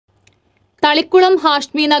തളിക്കുളം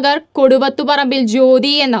ഹാഷ്മി നഗർ കൊടുവത്തുപറമ്പിൽ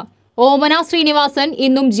ജ്യോതി എന്ന ഓമന ശ്രീനിവാസൻ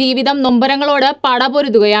ഇന്നും ജീവിതം നൊമ്പരങ്ങളോട്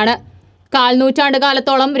പടപൊരുതുകയാണ്. കാൽനൂറ്റാണ്ട്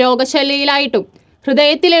കാലത്തോളം രോഗശല്യയിലായിട്ടും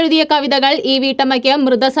ഹൃദയത്തിലെഴുതിയ കവിതകൾ ഈ വീട്ടമ്മയ്ക്ക്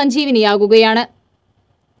മൃതസഞ്ജീവിനിയാകുകയാണ്.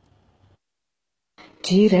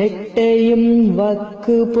 ചിരട്ടയും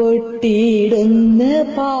വക്ക് പൊട്ടിയിടുന്ന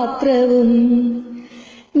പാത്രവും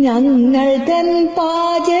ഞങ്ങൾ തൻ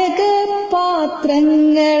പാചക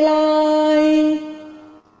പാത്രങ്ങളായി,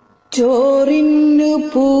 ചോറിനു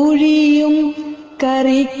പൂഴിയും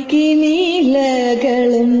കറിക്ക്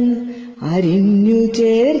നീലകളും അരിഞ്ഞു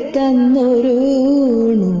ചേർത്തന്നൊരുണുമാക്കും.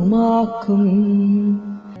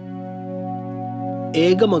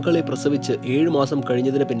 ഏക മകളെ പ്രസവിച്ച് 7 മാസം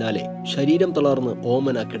കഴിഞ്ഞതിന് പിന്നാലെ ശരീരം തളർന്ന്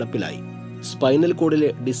ഓമന കിടപ്പിലായി. സ്പൈനൽ കോഡിലെ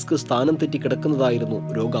ഡിസ്ക് സ്ഥാനം തെറ്റി കിടക്കുന്നതായിരുന്നു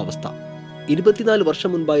രോഗാവസ്ഥ. 24 വർഷം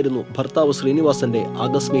മുൻപായിരുന്നു ഭർത്താവ് ശ്രീനിവാസന്റെ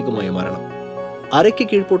ആകസ്മികമായ മരണം. അരയ്ക്ക്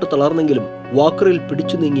കീഴ്പോട്ട് തളർന്നെങ്കിലും വാക്കറിൽ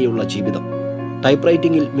പിടിച്ചു നീങ്ങിയുള്ള ജീവിതം. ടൈപ്പ്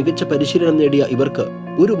റൈറ്റിംഗിൽ മികച്ച പരിശീലനം നേടിയ ഇവർക്ക്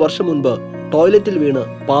 1 വർഷം മുൻപ് ടോയ്ലറ്റിൽ വീണ്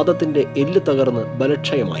പാദത്തിന്റെ എല്ല് തകർന്ന്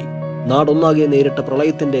ബലക്ഷയമായി. നാടൊന്നാകെ നേരിട്ട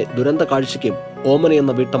പ്രളയത്തിന്റെ ദുരന്ത കാഴ്ചയ്ക്കും ഓമന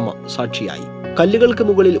എന്ന വീട്ടമ്മ സാക്ഷിയായി. കല്ലുകൾക്ക്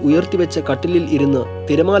മുകളിൽ ഉയർത്തിവെച്ച കട്ടിലിൽ ഇരുന്ന്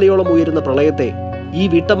തിരമാലയോളം ഉയരുന്ന പ്രളയത്തെ ഈ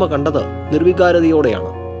വീട്ടമ്മ കണ്ടത്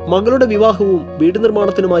നിർവികാരതയോടെയാണ്. മകളുടെ വിവാഹവും വീട്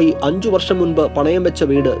നിർമ്മാണത്തിനുമായി 5 വർഷം മുൻപ് പണയം വെച്ച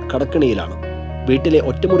വീട് കടക്കിണിയിലാണ്. വീട്ടിലെ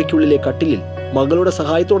ഒറ്റമുറിക്കുള്ളിലെ കട്ടിലിൽ മകളുടെ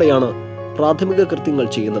സഹായത്തോടെയാണ് പ്രാഥമിക കൃത്യങ്ങൾ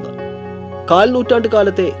ചെയ്യുന്നത്. 1/4 നൂറ്റാണ്ട്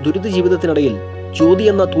കാലത്തെ ദുരിത ജീവിതത്തിനിടയിൽ ജ്യോതി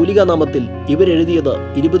എന്ന തൂലികാനാമത്തിൽ ഇവരെഴുതിയത്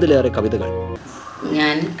 20-ലേറെ കവിതകൾ.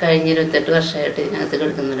 ഞാൻ കഴിഞ്ഞ 28 വർഷമായിട്ട് ഇതിനകത്ത്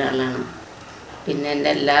കിടക്കുന്ന ഒരാളാണ്. പിന്നെ എൻ്റെ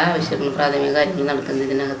എല്ലാ ആവശ്യങ്ങളും പ്രാഥമിക കാര്യങ്ങളും നടക്കുന്നത്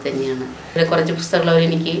ഇതിനകത്ത് തന്നെയാണ്. കുറച്ച് പുസ്തകങ്ങൾ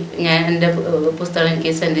എൻ്റെ പുസ്തകം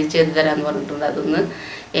എനിക്ക് സെൻഡ് ചെയ്ത് തരാമെന്ന് പറഞ്ഞിട്ടുണ്ട്. അതൊന്ന്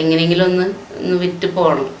എങ്ങനെയെങ്കിലും ഒന്ന് വിറ്റ്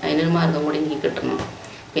പോകണം. അതിനൊരു മാർഗം കൂടി എനിക്ക് കിട്ടണം.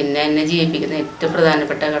 പിന്നെ എന്നെ ജീവിപ്പിക്കുന്ന ഏറ്റവും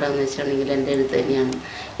പ്രധാനപ്പെട്ട ഘടകം എന്ന് വെച്ചിട്ടുണ്ടെങ്കിൽ എൻ്റെ എഴുത്ത് തന്നെയാണ്.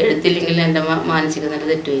 എഴുത്തില്ലെങ്കിൽ എൻ്റെ മാനസിക നില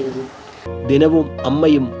തെറ്റുമായിരുന്നു. ദിനവും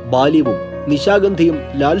അമ്മയും ബാല്യവും നിശാഗന്ധിയും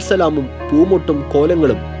ലാൽസലാമും പൂമൊട്ടും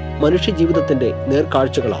കോലങ്ങളും മനുഷ്യജീവിതത്തിന്റെ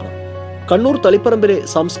നേർക്കാഴ്ചകളാണ്. കണ്ണൂർ തളിപ്പറമ്പിലെ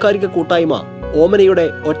സാംസ്കാരിക കൂട്ടായ്മ ഓമനയുടെ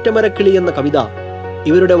ഒറ്റമരക്കിളി എന്ന കവിത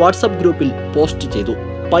ഇവരുടെ വാട്സാപ്പ് ഗ്രൂപ്പിൽ പോസ്റ്റ് ചെയ്തു.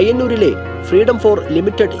 പയ്യന്നൂരിലെ ഫ്രീഡം ഫോർ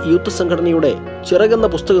ലിമിറ്റഡ് യൂത്ത് സംഘടനയുടെ ചിറകെന്ന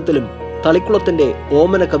പുസ്തകത്തിലും തളിക്കുളത്തിന്റെ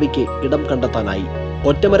ഓമന കവിക്ക് ഇടം കണ്ടെത്താനായി.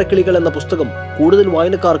 ഒറ്റമരക്കിളികൾ എന്ന പുസ്തകം കൂടുതൽ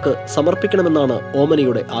വായനക്കാർക്ക് സമർപ്പിക്കണമെന്നാണ്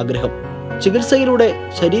ഓമനയുടെ ആഗ്രഹം. ചികിത്സയിലൂടെ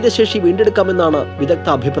ശരീരശേഷി വീണ്ടെടുക്കാമെന്നാണ് വിദഗ്ധ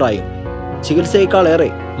അഭിപ്രായം. ചികിത്സയേക്കാളേറെ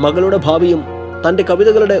മകളുടെ ഭാവിയും തന്റെ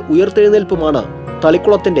കവിതകളുടെ ഉയർത്തെഴുന്നേൽപ്പുമാണ്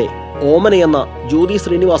തളിക്കുളത്തിന്റെ ഓമനയെന്ന ജ്യോതി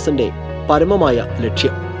ശ്രീനിവാസന്റെ പരമമായ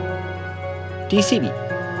ലക്ഷ്യം. T.C.V.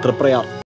 ത്രിപ്രയാർ.